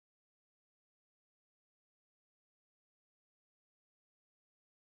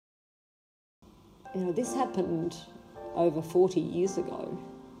this happened over 40 years ago.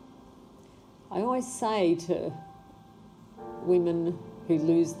 I always say to women who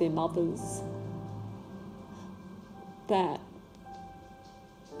lose their mothers that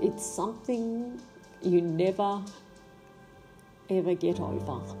it's something you never, ever get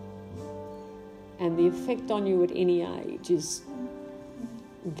over. And the effect on you at any age is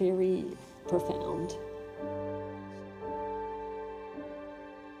very profound.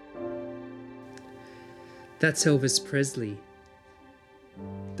 That's Elvis Presley.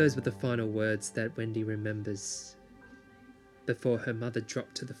 Those were the final words that Wendy remembers before her mother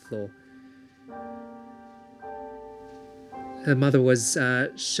dropped to the floor. Her mother was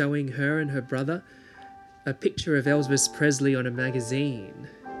showing her and her brother a picture of Elvis Presley on a magazine.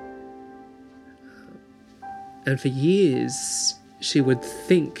 And for years, she would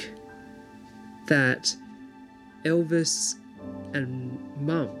think that Elvis and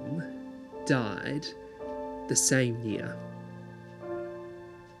Mum died the same year.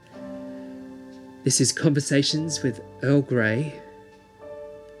 This is Conversations with Earl Grey.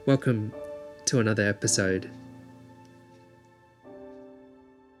 Welcome to another episode.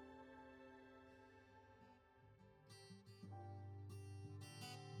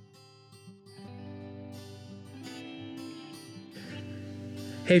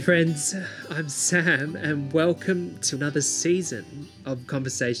 Hey friends, I'm Sam and welcome to another season of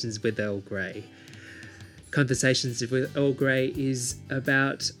Conversations with Earl Grey. Conversations with Earl Grey is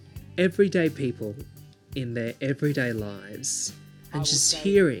about everyday people in their everyday lives and just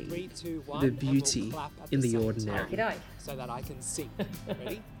hearing 3, 2, 1, the beauty in the ordinary. So that I can sing.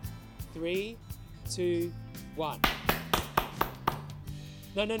 Ready? 3, 2, 1.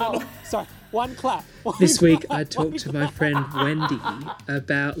 No. Sorry. One clap. This week I talked to my friend Wendy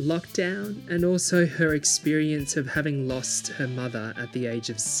about lockdown and also her experience of having lost her mother at the age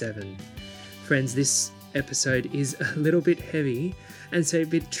of 7. Friends, this episode is a little bit heavy, and so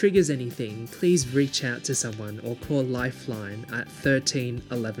if it triggers anything, please reach out to someone or call Lifeline at 13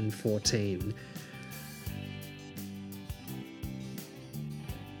 11 14.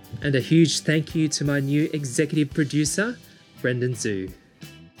 And a huge thank you to my new executive producer, Brendan Zhu.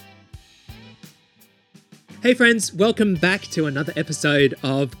 Hey friends, welcome back to another episode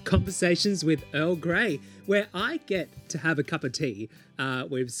of Conversations with Earl Grey, where I get to have a cup of tea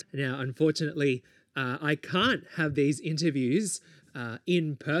with... Now, unfortunately, I can't have these interviews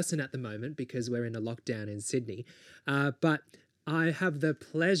in person at the moment because we're in a lockdown in Sydney, but I have the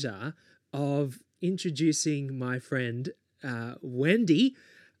pleasure of introducing my friend Wendy,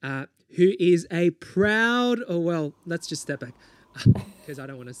 who is a proud... let's just step back. Because I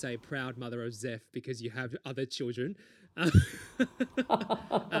don't want to say proud mother of Zeph because you have other children. I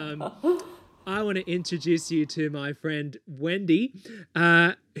want to introduce you to my friend Wendy,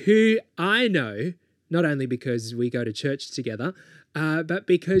 who I know not only because we go to church together, but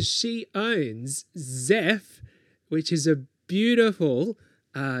because she owns Zeph, which is a beautiful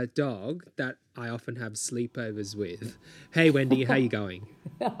dog that I often have sleepovers with. Hey Wendy, how you going?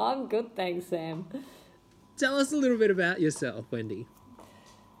 I'm good, thanks, Sam. Tell us a little bit about yourself, Wendy.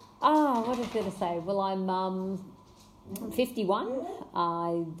 What is there to say? Well, I'm 51.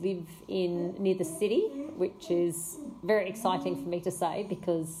 I live near the city, which is very exciting for me to say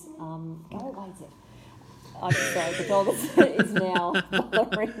because, go away, Zeph. I'm sorry, the dog is now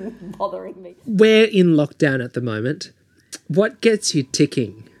bothering me. We're in lockdown at the moment. What gets you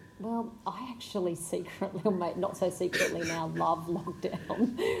ticking? Well, I actually secretly, or not so secretly now, love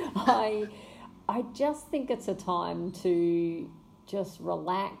lockdown. I just think it's a time to just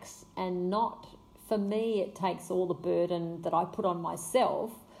relax and not, for me, it takes all the burden that I put on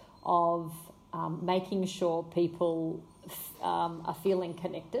myself of making sure people are feeling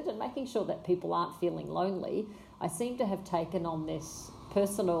connected and making sure that people aren't feeling lonely. I seem to have taken on this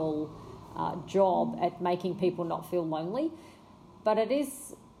personal job at making people not feel lonely, but it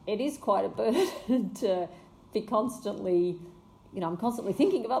is quite a burden to be constantly... I'm constantly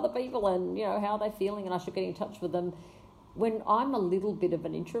thinking of other people and, how they're feeling and I should get in touch with them. When I'm a little bit of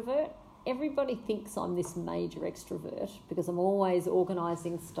an introvert, everybody thinks I'm this major extrovert because I'm always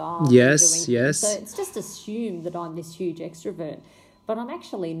organising stuff. Yes. So it's just assumed that I'm this huge extrovert, but I'm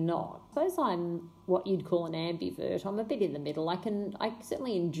actually not. I suppose I'm what you'd call an ambivert. I'm a bit in the middle. I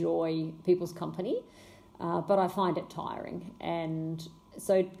certainly enjoy people's company, but I find it tiring. And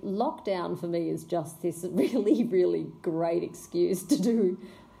so lockdown for me is just this really, really great excuse to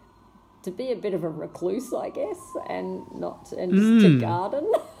be a bit of a recluse, I guess, and just to garden,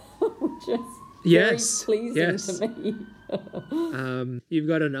 which is very pleasing to me. You've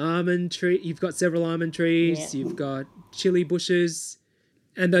got an almond tree. You've got several almond trees. Yeah. You've got chili bushes.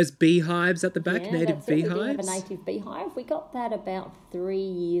 And those beehives at the back, Yeah, native that's it. We do have a beehives. native beehive. We got that about 3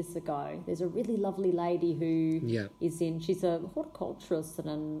 years ago. There's a really lovely lady who Yeah. is in. She's a horticulturist and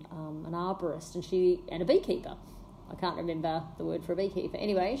an arborist, and a beekeeper. I can't remember the word for a beekeeper.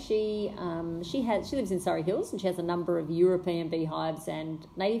 Anyway, she lives in Surrey Hills, and she has a number of European beehives and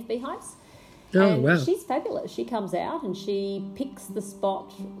native beehives. Oh, And wow. she's fabulous. She comes out and she picks the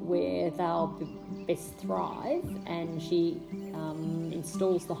spot where they'll best thrive, and she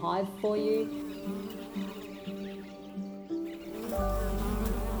installs the hive for you.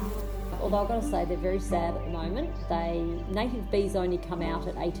 Although I've got to say they're very sad at the moment. Native bees only come out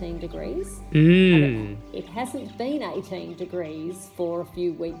at 18 degrees. And it hasn't been 18 degrees for a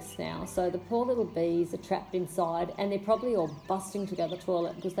few weeks now. So the poor little bees are trapped inside, and they're probably all busting to go to the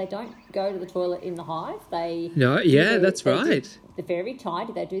toilet because they don't go to the toilet in the hive. No, yeah, that's right. They're very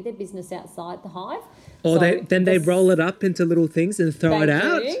tidy. They do their business outside the hive. Or So they roll it up into little things and throw it they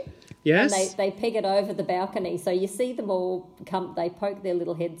out. do. Yes. And they peg it over the balcony. So you see them all come, they poke their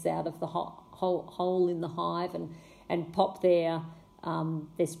little heads out of the hole in the hive and pop their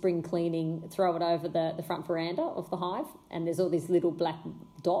spring cleaning, throw it over the front veranda of the hive. And there's all these little black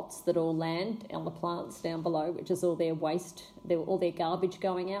dots that all land on the plants down below, which is all their waste, all their garbage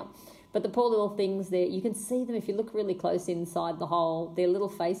going out. But the poor little things there, you can see them if you look really close inside the hole. Their little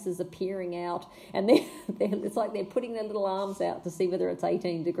faces are peering out, and it's like they're putting their little arms out to see whether it's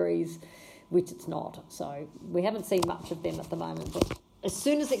 18 degrees, which it's not. So we haven't seen much of them at the moment. But as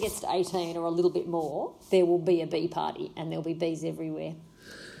soon as it gets to 18 or a little bit more, there will be a bee party, and there'll be bees everywhere.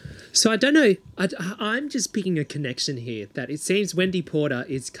 So I don't know. I'm just picking a connection here that it seems Wendy Porter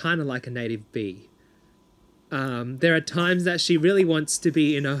is kind of like a native bee. There are times that she really wants to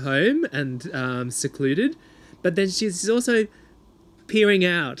be in her home and secluded, but then she's also peering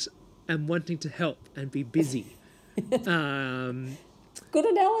out and wanting to help and be busy. Good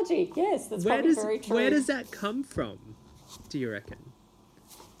analogy. Yes, that's probably very true. Where does that come from, do you reckon?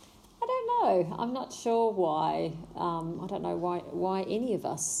 I don't know. I'm not sure why. I don't know why any of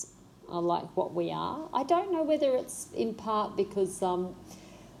us are like what we are. I don't know whether it's in part because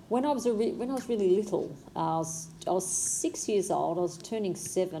when I was really little, I was 6 years old. I was turning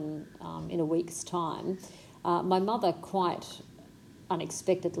 7 in a week's time. My mother quite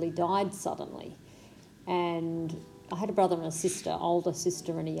unexpectedly died suddenly, and I had a brother and a sister, older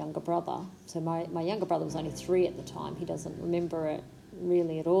sister and a younger brother. So my younger brother was only 3 at the time. He doesn't remember it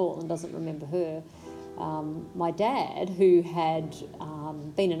really at all and doesn't remember her. My dad, who had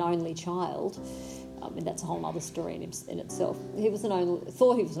been an only child, I mean, that's a whole other story in itself. Thought he was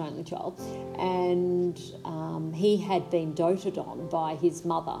an only child, and he had been doted on by his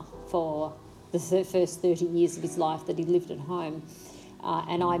mother for the first 30 years of his life that he lived at home.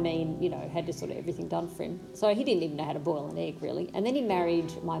 And I mean, had just sort of everything done for him. So he didn't even know how to boil an egg, really. And then he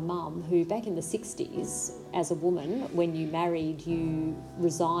married my mum, who back in the 60s, as a woman, when you married, you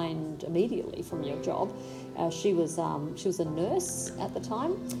resigned immediately from your job. She was a nurse at the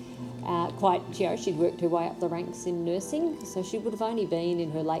time. She'd worked her way up the ranks in nursing, so she would have only been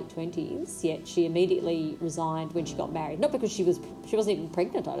in her late 20s, yet she immediately resigned when she got married. Not because she wasn't even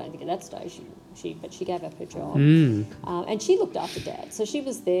pregnant, I don't think, at that stage, but she gave up her job. And she looked after Dad, so she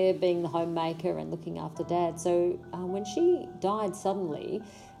was there being the homemaker and looking after Dad. So when she died suddenly,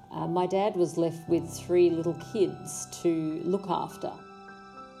 my dad was left with 3 little kids to look after.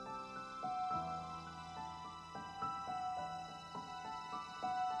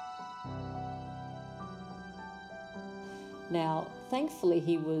 Now, thankfully,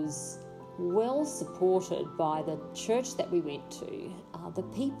 he was well supported by the church that we went to.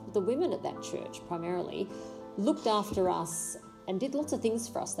 The women at that church primarily looked after us and did lots of things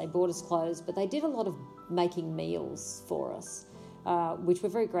for us. They bought us clothes, but they did a lot of making meals for us, which we're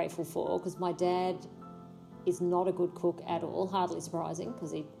very grateful for, because my dad is not a good cook at all, hardly surprising,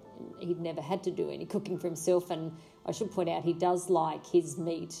 because he'd never had to do any cooking for himself. And I should point out, he does like his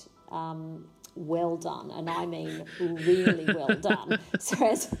meat well done, and I mean really well done. So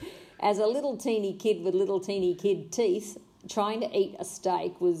as a little teeny kid with little teeny kid teeth, trying to eat a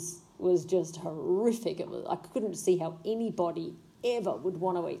steak was just horrific. I couldn't see how anybody ever would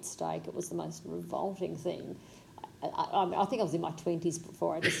want to eat steak. It was the most revolting thing. I think I was in my 20s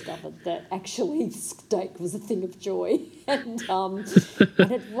before I discovered that actually steak was a thing of joy, and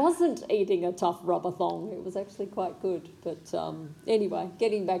it wasn't eating a tough rubber thong. It was actually quite good. But anyway,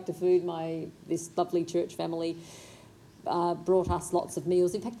 getting back to food, this lovely church family brought us lots of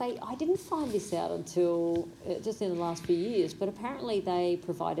meals. In fact, I didn't find this out until just in the last few years, but apparently they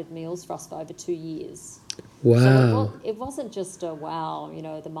provided meals for us for over 2 years. Wow. So it wasn't just a, wow,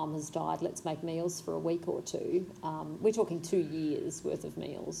 the mum has died, let's make meals for a week or two. We're talking 2 years worth of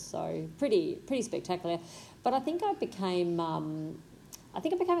meals, so pretty spectacular. But I think I became a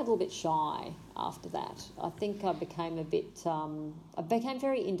little bit shy after that. I think I became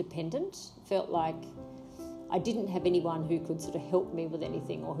very independent. Felt like I didn't have anyone who could sort of help me with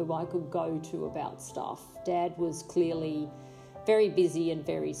anything or who I could go to about stuff. Dad was clearly very busy and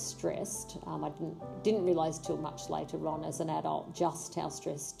very stressed. I didn't realise till much later on as an adult just how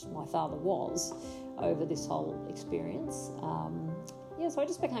stressed my father was over this whole experience. So I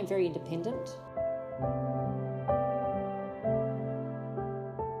just became very independent.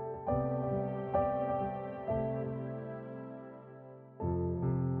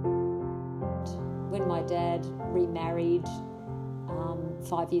 When my dad remarried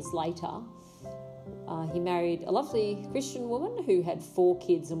 5 years later, he married a lovely Christian woman who had 4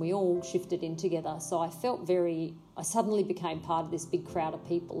 kids, and we all shifted in together. So I suddenly became part of this big crowd of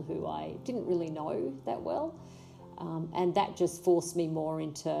people who I didn't really know that well. And that just forced me more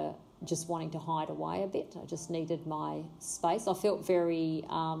into just wanting to hide away a bit. I just needed my space. I felt very,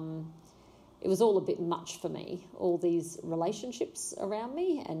 it was all a bit much for me, all these relationships around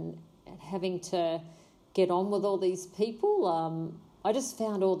me and having to get on with all these people. I just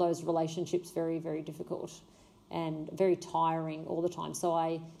found all those relationships very, very difficult and very tiring all the time. So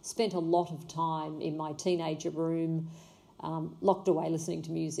I spent a lot of time in my teenager room, locked away listening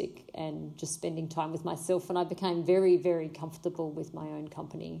to music and just spending time with myself. And I became very, very comfortable with my own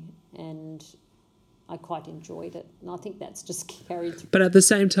company, and I quite enjoyed it. And I think that's just carried through. But at the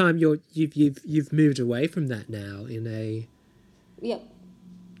same time, you've moved away from that now in a... Yep.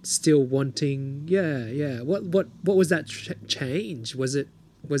 Still wanting, yeah. What was that change? Was it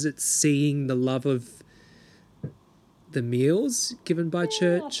seeing the love of the meals given by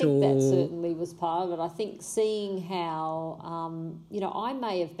church? I think that certainly was part of it. I think seeing how, I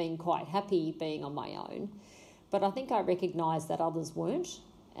may have been quite happy being on my own, but I think I recognised that others weren't,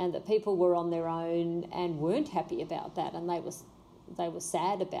 and that people were on their own and weren't happy about that, and they were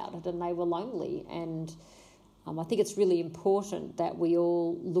sad about it, and they were lonely. And I think it's really important that we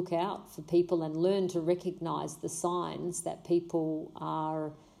all look out for people and learn to recognise the signs that people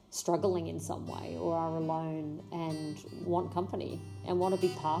are struggling in some way or are alone and want company and want to be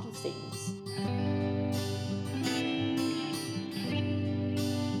part of things.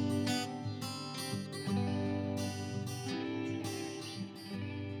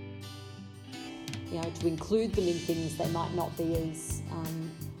 To include them in things they might not be as,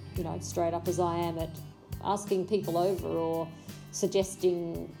 straight up as I am at asking people over or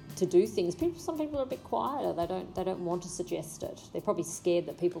suggesting to do things. Some people are a bit quieter. They don't want to suggest it. They're probably scared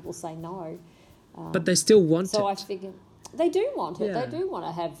that people will say no. But they still want it. So I figure they do want it. Yeah. They do want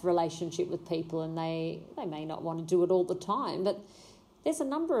to have relationship with people, and they may not want to do it all the time. But there's a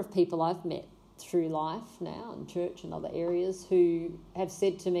number of people I've met through life now in church and other areas who have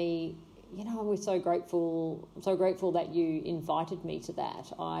said to me, we're so grateful. I'm so grateful that you invited me to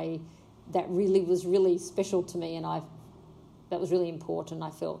that. That really was really special to me, and that was really important. I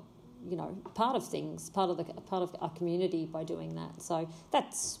felt, part of things, part of our community by doing that. So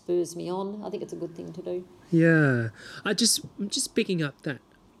that spurs me on. I think it's a good thing to do. Yeah, I'm just picking up that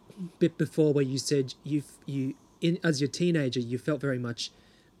bit before where you said as your teenager you felt very much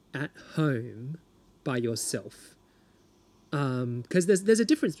at home by yourself. Because there's a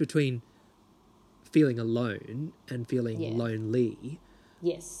difference between feeling alone and feeling lonely.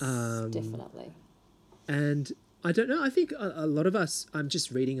 Yes, definitely. And I don't know, I think a lot of us, I'm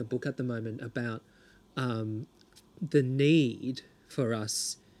just reading a book at the moment about the need for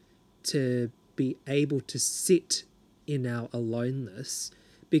us to be able to sit in our aloneness,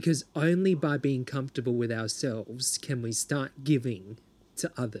 because only by being comfortable with ourselves can we start giving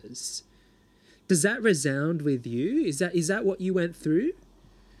to others. Does that resound with you? Is that what you went through?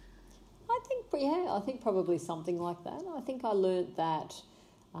 I think probably something like that. I think I learnt that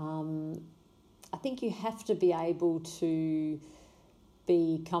I think you have to be able to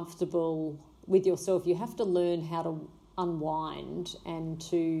be comfortable with yourself. You have to learn how to unwind and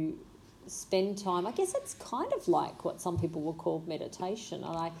to spend time. I guess it's kind of like what some people will call meditation.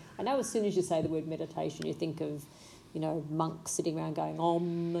 And I know as soon as you say the word meditation, you think of, monks sitting around going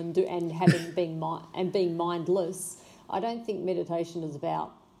om and being mindless. I don't think meditation is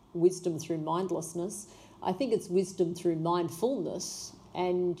about wisdom through mindlessness. I think it's wisdom through mindfulness.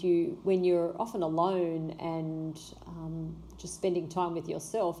 And when you're often alone and just spending time with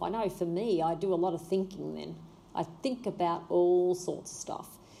yourself, I know for me, I do a lot of thinking then. I think about all sorts of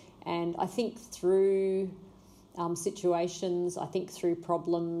stuff. And I think through situations. I think through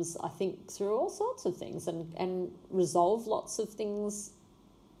problems. I think through all sorts of things, and resolve lots of things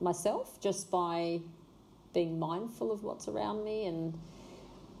myself just by being mindful of what's around me, and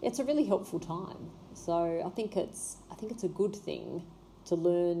it's a really helpful time. So I think it's a good thing to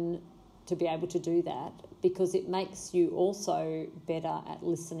learn to be able to do that, because it makes you also better at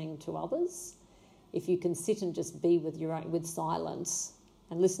listening to others. If you can sit and just be with silence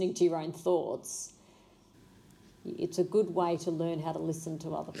and listening to your own thoughts, it's a good way to learn how to listen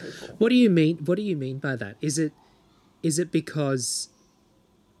to other people. What do you mean? What do you mean by that? Is it because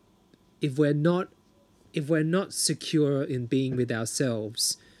if we're not secure in being with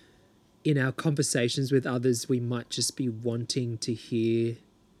ourselves, in our conversations with others, we might just be wanting to hear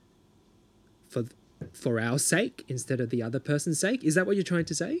for our sake instead of the other person's sake? Is that what you're trying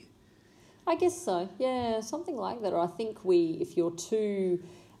to say? I guess so. Yeah, something like that. Or I think if you're too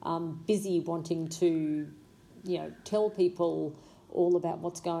busy wanting to, tell people all about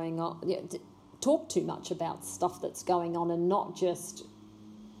what's going on, talk too much about stuff that's going on, and not just,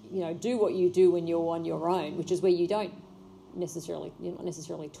 do what you do when you're on your own, which is where you're not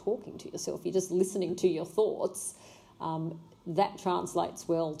necessarily talking to yourself. You're just listening to your thoughts. That translates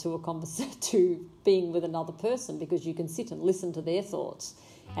well to being with another person, because you can sit and listen to their thoughts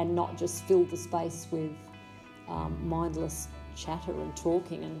and not just fill the space with mindless chatter and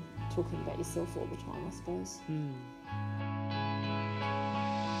talking about yourself all the time, I suppose.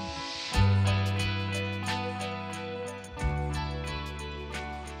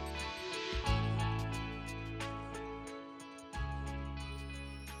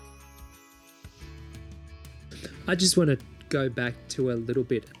 I just want to go back to a little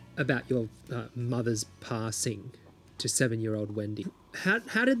bit about your mother's passing to 7-year-old Wendy.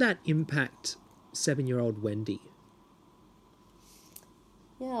 How did that impact 7-year-old Wendy?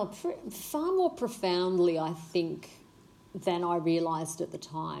 Yeah, far more profoundly, I think, than I realised at the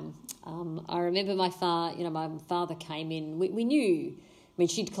time. I remember my father came in. We knew,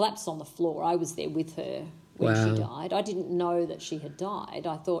 she'd collapsed on the floor. I was there with her when she died. I didn't know that she had died.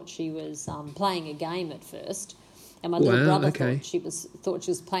 I thought she was playing a game at first. And my little brother thought she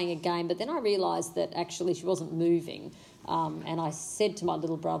was playing a game, but then I realised that actually she wasn't moving. And I said to my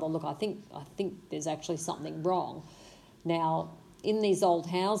little brother, "Look, I think there's actually something wrong." Now, in these old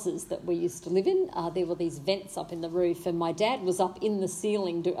houses that we used to live in, there were these vents up in the roof, and my dad was up in the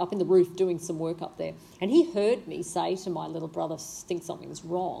ceiling, up in the roof, doing some work up there. And he heard me say to my little brother, "Think something's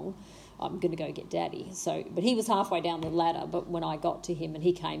wrong. I'm going to go get Daddy." But he was halfway down the ladder. But when I got to him, and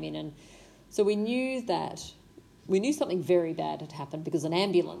he came in, and so we knew something very bad had happened, because an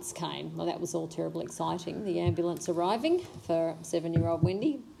ambulance came. Well, that was all terribly exciting, the ambulance arriving for 7-year-old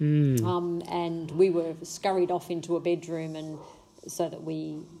Wendy. And we were scurried off into a bedroom, and so that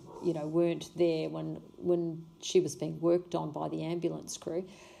we, weren't there when she was being worked on by the ambulance crew.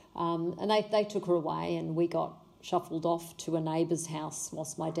 And they took her away, and we got shuffled off to a neighbour's house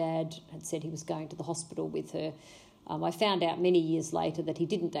whilst my dad had said he was going to the hospital with her. I found out many years later that he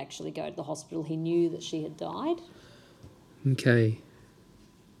didn't actually go to the hospital. He knew that she had died. Okay.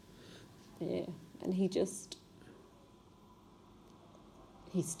 Yeah, and he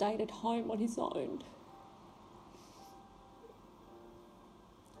stayed at home on his own.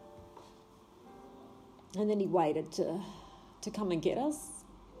 And then he waited to come and get us,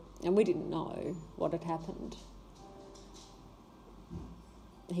 and we didn't know what had happened.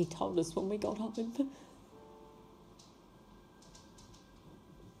 He told us when we got home.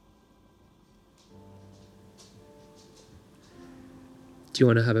 Do you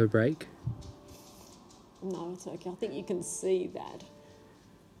want to have a break? No, it's okay. I think you can see that.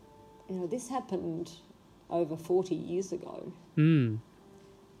 This happened over 40 years ago. I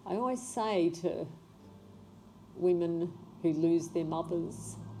always say to women who lose their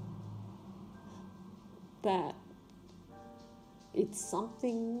mothers that it's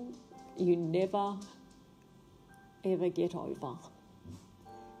something you never, ever get over.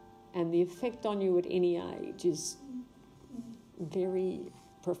 And the effect on you at any age is very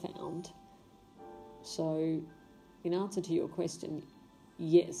profound. So, in answer to your question,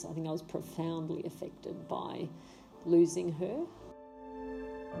 yes, I think I was profoundly affected by losing her.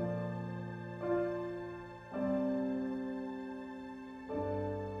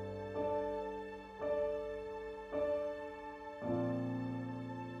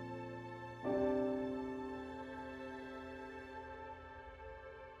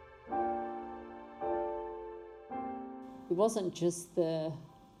 It wasn't just the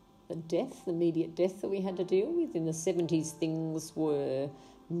death, the immediate death that we had to deal with. In the 70s, things were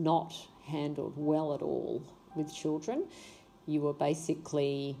not handled well at all with children. You were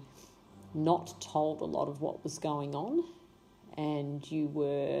basically not told a lot of what was going on, and you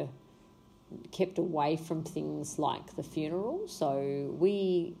were kept away from things like the funeral. So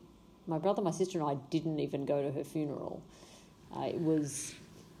my brother, my sister and I didn't even go to her funeral. It was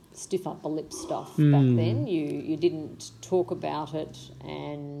stiff upper lip stuff back then. You didn't talk about it,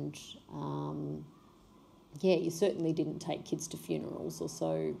 and you certainly didn't take kids to funerals, or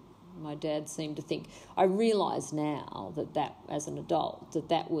so my dad seemed to think. I realise now that as an adult,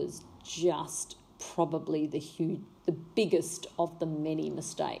 that was just probably the biggest of the many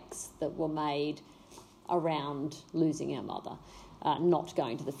mistakes that were made around losing our mother, not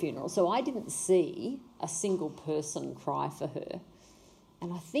going to the funeral. So I didn't see a single person cry for her.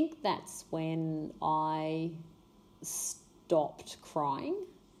 And I think that's when I stopped crying.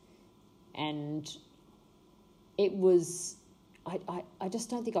 And it was, I just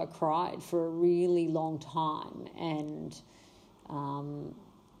don't think I cried for a really long time. And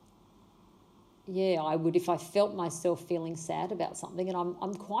I would, if I felt myself feeling sad about something, and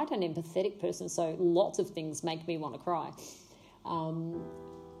I'm quite an empathetic person, so lots of things make me want to cry.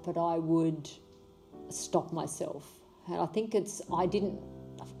 But I would stop myself. And I think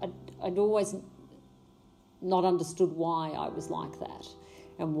I'd always not understood why I was like that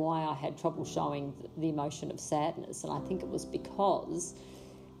and why I had trouble showing the emotion of sadness. And I think it was because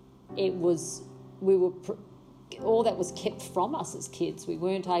all that was kept from us as kids. We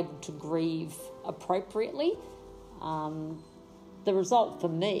weren't able to grieve appropriately. The result for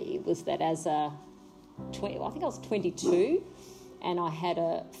me was that I think I was 22, and I had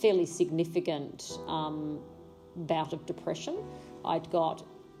a fairly significant bout of depression. I'd got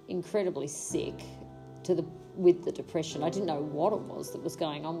incredibly sick with the depression. I didn't know what it was that was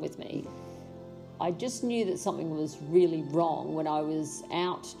going on with me. I just knew that something was really wrong when I was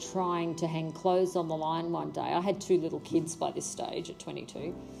out trying to hang clothes on the line one day. I had 2 little kids by this stage at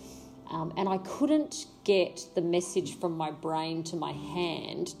 22, and I couldn't get the message from my brain to my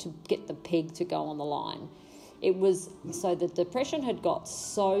hand to get the peg to go on the line. So the depression had got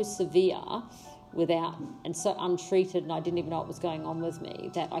so severe and so untreated, and I didn't even know what was going on with me,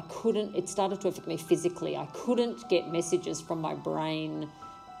 that it started to affect me physically. I couldn't get messages from my brain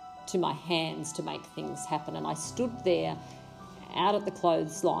to my hands to make things happen. And I stood there out at the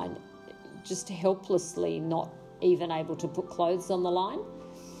clothesline, just helplessly not even able to put clothes on the line.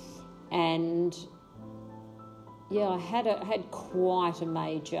 And I had quite a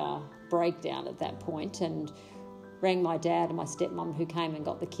major breakdown at that point, and rang my dad and my stepmum, who came and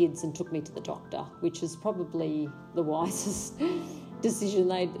got the kids and took me to the doctor, which is probably the wisest decision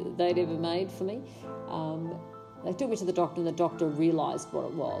they'd ever made for me. They took me to the doctor, and the doctor realised what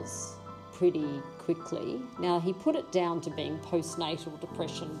it was pretty quickly. Now, he put it down to being postnatal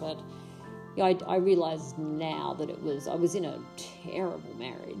depression, but I realise now that I was in a terrible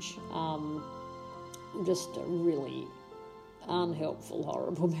marriage, just a really unhelpful,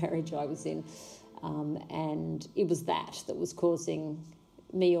 horrible marriage I was in. And it was that was causing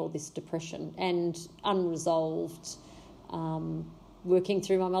me all this depression and unresolved working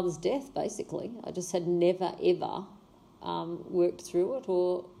through my mother's death, basically. I just had never, ever worked through it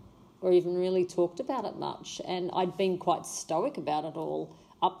or even really talked about it much. And I'd been quite stoic about it all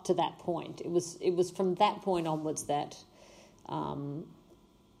up to that point. It was from that point onwards that, I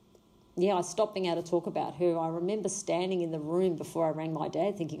stopped being able to talk about her. I remember standing in the room before I rang my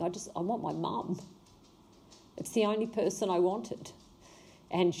dad thinking, I want my mum. It's the only person I wanted.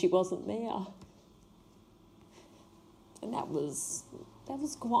 And she wasn't there. And that was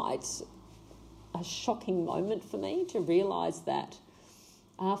quite a shocking moment for me to realise that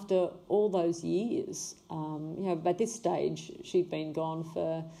after all those years, by this stage she'd been gone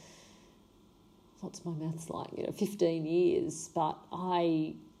for, what's my maths like, 15 years, but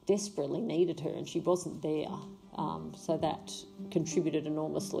I desperately needed her and she wasn't there. So that contributed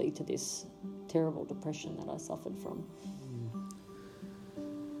enormously to this terrible depression that I suffered from.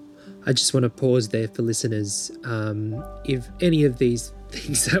 I just want to pause there for listeners. If any of these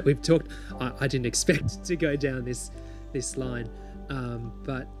things that we've talked, I didn't expect to go down this line,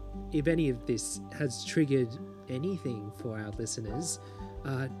 but if any of this has triggered anything for our listeners,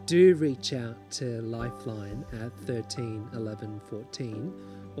 do reach out to Lifeline at 13 11 14,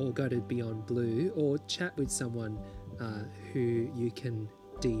 or go to Beyond Blue, or chat with someone who you can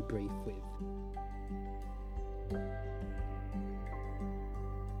debrief with.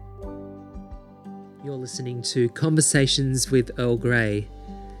 You're listening to Conversations with Earl Grey,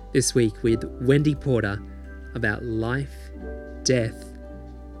 this week with Wendy Porter, about life, death,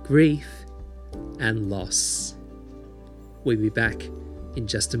 grief, and loss. We'll be back in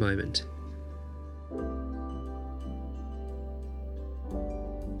just a moment.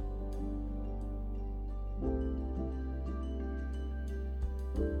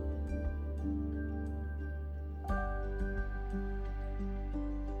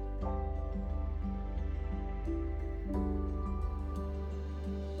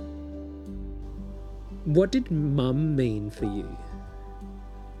 What did mum mean for you?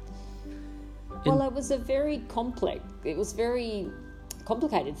 Well, it was very complicated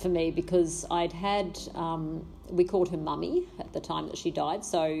for me because I'd had, we called her Mummy at the time that she died,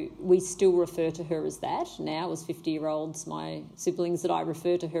 so we still refer to her as that. Now, as 50-year-olds, my siblings, that I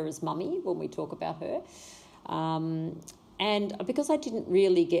refer to her as Mummy when we talk about her. And because I didn't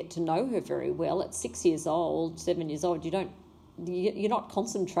really get to know her very well, at 7 years old, you're not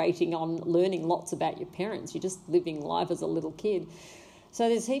concentrating on learning lots about your parents. You're just living life as a little kid. So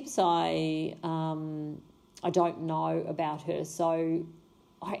there's heaps I don't know about her. So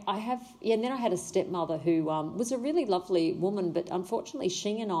I have, and then I had a stepmother who was a really lovely woman, but unfortunately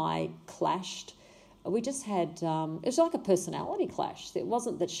she and I clashed. We just had, it was like a personality clash. It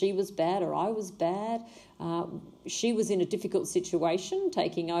wasn't that she was bad or I was bad. She was in a difficult situation,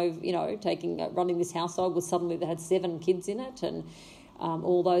 running this household was suddenly they had 7 kids in it, and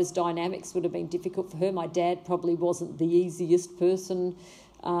all those dynamics would have been difficult for her. My dad probably wasn't the easiest person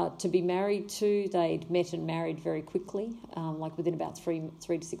to be married to. They'd met and married very quickly, like within about 3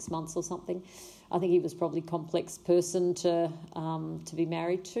 to 6 months or something. I think he was probably a complex person to be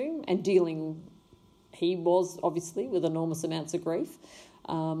married to, and he was obviously with enormous amounts of grief.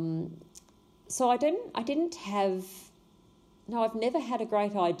 So I've never had a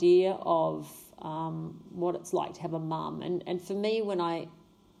great idea of what it's like to have a mum. And for me,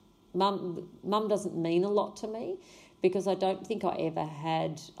 mum doesn't mean a lot to me because I don't think I've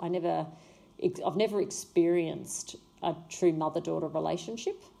never experienced a true mother-daughter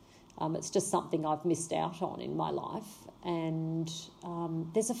relationship. It's just something I've missed out on in my life. And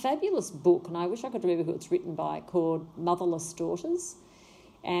there's a fabulous book, and I wish I could remember who it's written by, called Motherless Daughters.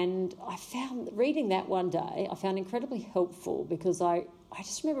 And reading that one day, I found incredibly helpful because I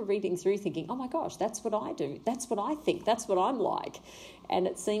just remember reading through thinking, oh my gosh, that's what I do. That's what I think. That's what I'm like. And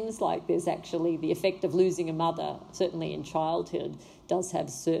it seems like there's actually the effect of losing a mother, certainly in childhood, does have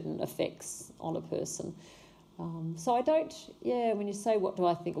certain effects on a person. So when you say what do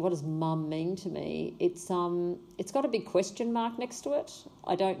I think, what does mum mean to me, it's got a big question mark next to it.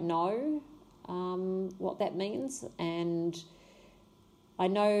 I don't know what that means, and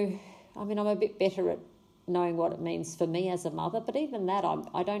I'm a bit better at knowing what it means for me as a mother, but even that,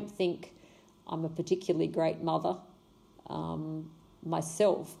 I don't think I'm a particularly great mother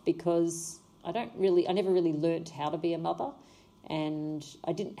myself because I never really learnt how to be a mother, and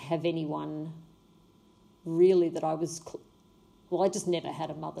I didn't have anyone really that I just never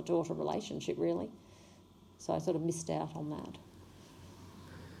had a mother-daughter relationship really, so I sort of missed out on that.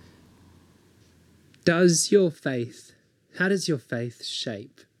 How does your faith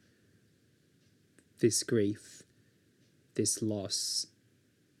shape this grief, this loss,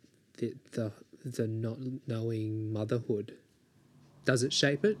 the not knowing motherhood? Does it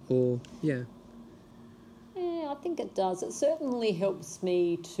shape it, or yeah? Yeah, I think it does. It certainly helps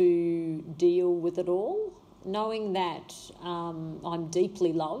me to deal with it all. Knowing that I'm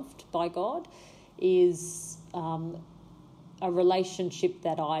deeply loved by God is a relationship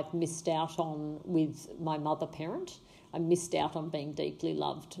that I've missed out on with my mother parent. I missed out on being deeply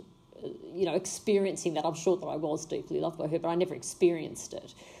loved, experiencing that. I'm sure that I was deeply loved by her, but I never experienced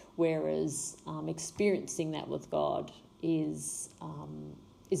it. Whereas experiencing that with God is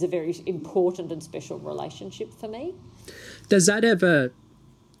a very important and special relationship for me. Does that ever,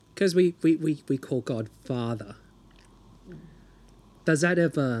 because we call God Father, does that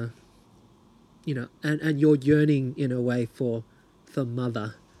ever, and you're yearning in a way for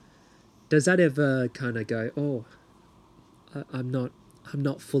mother, does that ever kind of go, oh, I'm not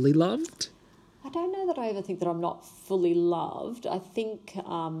fully loved? I don't know that I ever think that I'm not fully loved. I think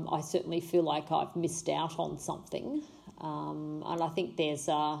I certainly feel like I've missed out on something, and I think there's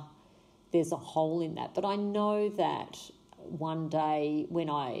a hole in that. But I know that one day when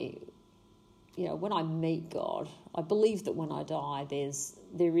I meet God, I believe that when I die,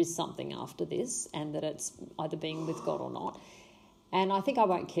 there is something after this, and that it's either being with God or not. And I think I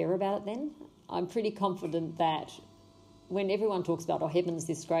won't care about it then. I'm pretty confident that when everyone talks about, heaven's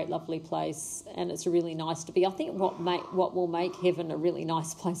this great, lovely place, and it's really nice to be, I think what will make heaven a really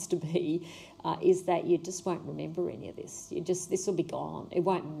nice place to be is that you just won't remember any of this. This will be gone. It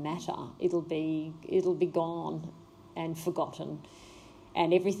won't matter. It'll be gone and forgotten,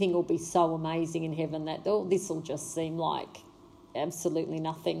 and everything will be so amazing in heaven that this will just seem like absolutely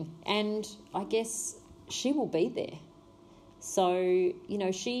nothing. And I guess she will be there. So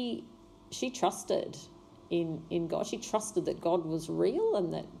she trusted in God. She trusted that God was real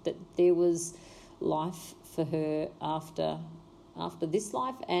and that there was life for her after this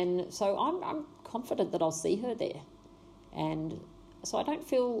life. And so I'm confident that I'll see her there. And So I don't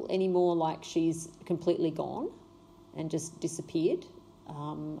feel anymore like she's completely gone and just disappeared.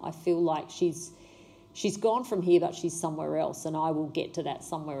 I feel like she's gone from here, but she's somewhere else, and I will get to that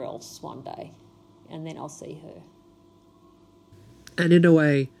somewhere else one day, and then I'll see her. And in a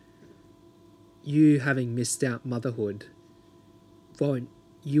way, you having missed out motherhood,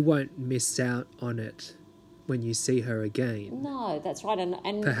 you won't miss out on it when you see her again. No, that's right.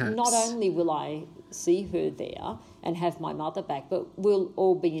 And Perhaps. Not only will I see her there and have my mother back, but we'll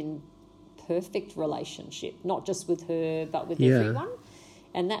all be in perfect relationship, not just with her, but with everyone.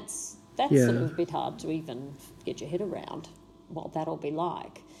 And that's sort of a bit hard to even get your head around what that'll be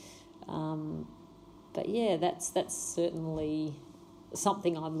like. But yeah, that's certainly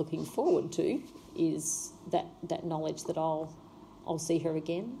something I'm looking forward to, is that knowledge that I'll see her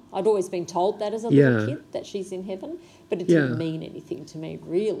again. I'd always been told that as a little kid, that she's in heaven, but it didn't mean anything to me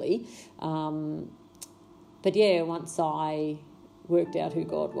really. But yeah, once I worked out who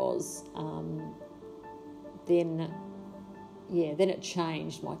God was, then it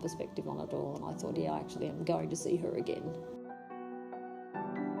changed my perspective on it all, and I thought, actually I'm going to see her again.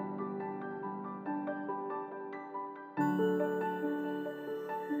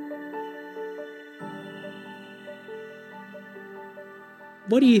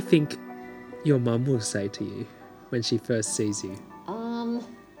 What do you think your mum will say to you when she first sees you?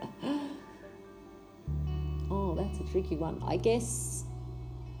 Oh, that's a tricky one. I guess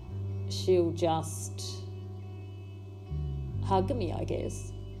she'll just hug me, I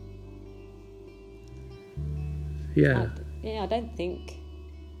guess. Yeah. I don't think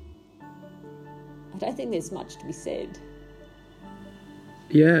there's much to be said.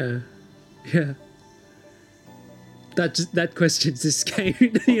 Yeah. That question just came, I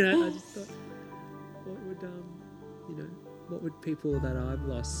just thought, what would people that I've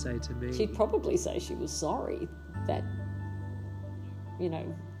lost say to me? She'd probably say she was sorry that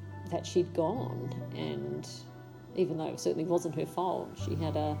she'd gone, and even though it certainly wasn't her fault, she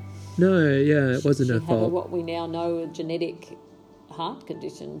had it wasn't her fault. What we now know, a genetic heart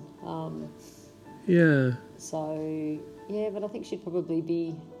condition. So but I think she'd probably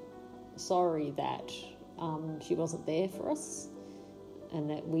be sorry that she wasn't there for us, and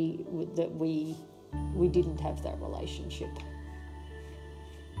that we didn't have that relationship.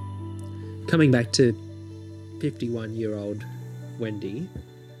 Coming back to 51-year-old Wendy,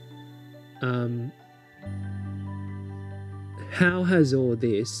 how has all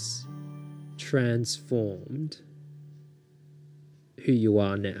this transformed who you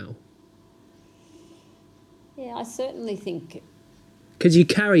are now? Yeah, I certainly think... Because you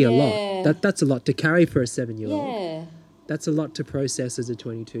carry a lot. That's a lot to carry for a 7-year-old. Yeah. That's a lot to process as a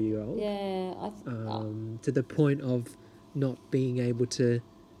 22-year-old. Yeah. To the point of not being able to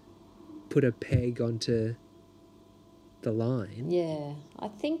put a peg onto the line. Yeah. I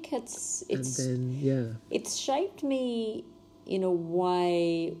think it's shaped me in a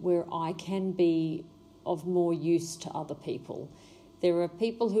way where I can be of more use to other people. There are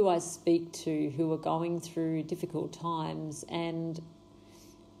people who I speak to who are going through difficult times, and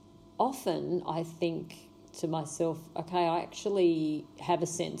often I think to myself, okay, I actually have a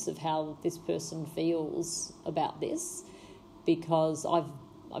sense of how this person feels about this, because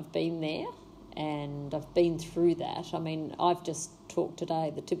I've been there and I've been through that. I mean, I've just talked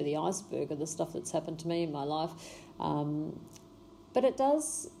today, the tip of the iceberg of the stuff that's happened to me in my life. But it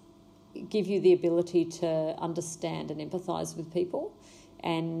does give you the ability to understand and empathise with people,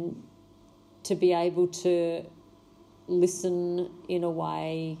 and to be able to listen in a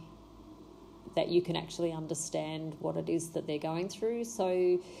way that you can actually understand what it is that they're going through.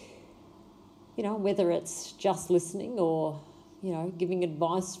 So, whether it's just listening or, giving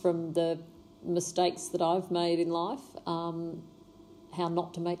advice from the mistakes that I've made in life, how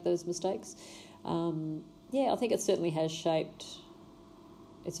not to make those mistakes. I think it certainly has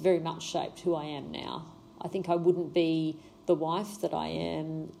it's very much shaped who I am now. I think I wouldn't be the wife that I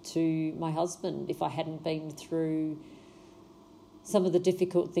am to my husband if I hadn't been through some of the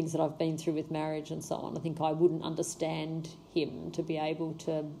difficult things that I've been through with marriage and so on. I think I wouldn't understand him to be able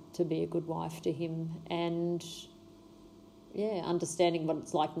to be a good wife to him. And understanding what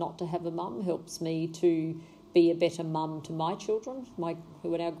it's like not to have a mum helps me to be a better mum to my children,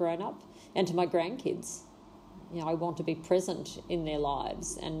 who are now grown up, and to my grandkids. I want to be present in their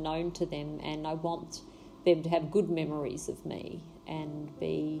lives and known to them, and I want them to have good memories of me and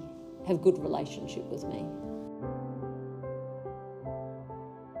have good relationship with me.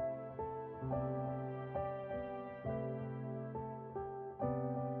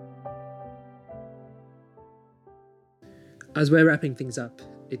 As we're wrapping things up,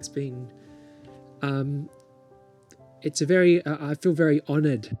 it's been it's a very, I feel very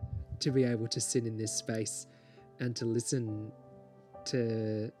honoured to be able to sit in this space and to listen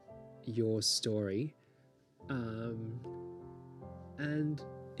to your story. And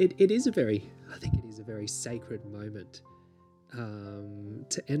it is a very, I think it is a very sacred moment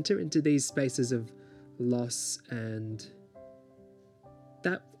to enter into these spaces of loss, and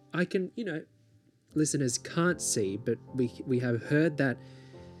that I can, listeners can't see, but we have heard that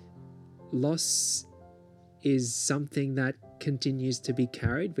loss is something that continues to be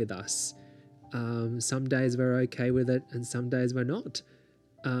carried with us. Some days we're okay with it and some days we're not.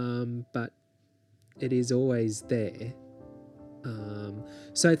 But it is always there.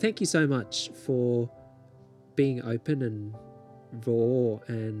 So thank you so much for being open and raw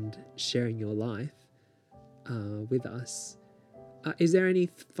and sharing your life with us. Is there any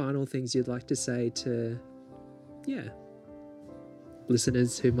final things you'd like to say to,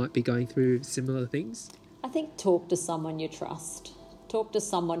 listeners who might be going through similar things? I think talk to someone you trust. Talk to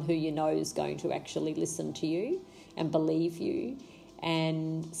someone who you know is going to actually listen to you and believe you,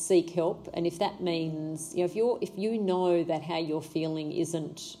 and seek help. And if that means, if you know that how you're feeling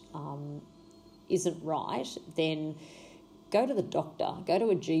isn't right, then go to the doctor. Go to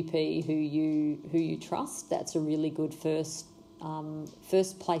a GP who you trust. That's a really good first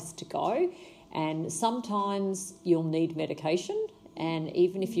place to go. And sometimes you'll need medication. And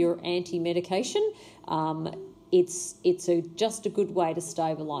even if you're anti-medication, it's just a good way to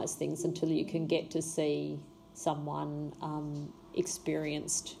stabilise things until you can get to see someone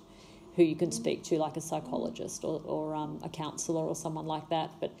experienced who you can speak to, like a psychologist or a counsellor or someone like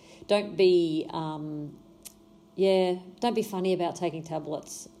that. But don't be funny about taking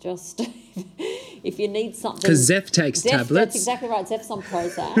tablets. Just if you need something, because Zeph takes tablets. That's exactly right. Zeph's on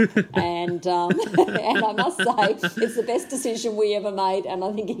Prozac, and I must say it's the best decision we ever made, and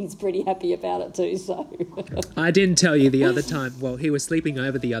I think he's pretty happy about it too. So I didn't tell you the other time. Well, he was sleeping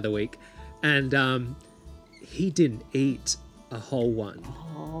over the other week, and he didn't eat a whole one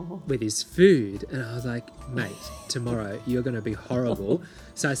with his food, and I was like, mate, tomorrow you're going to be horrible.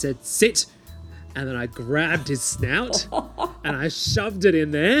 So I said, sit. And then I grabbed his snout and I shoved it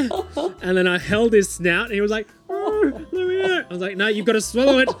in there. And then I held his snout and he was like, oh, let me out. I was like, no, you've got to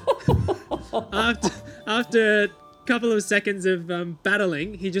swallow it. After a couple of seconds of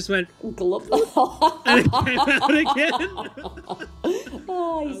battling, he just went, glop. and it came out again.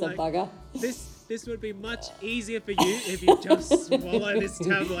 Oh, he's a like, bugger. This would be much easier for you if you just swallow this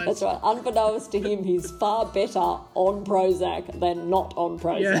tablet. That's right. Unbeknownst to him, he's far better on Prozac than not on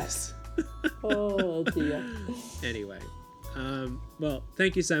Prozac. Yes. Oh dear. Anyway, well,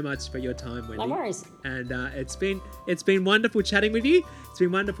 thank you so much for your time, Wendy. No worries. And it's been wonderful chatting with you. It's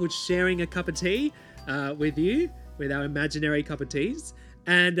been wonderful sharing a cup of tea with you, with our imaginary cup of teas.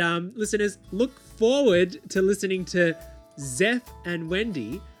 And listeners, look forward to listening to Zeph and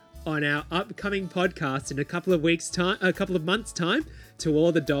Wendy on our upcoming podcast in a couple of months' time. To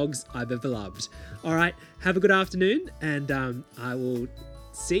all the dogs I've ever loved. All right, have a good afternoon, and I will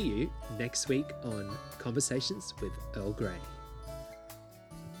see you next week on Conversations with Earl Grey.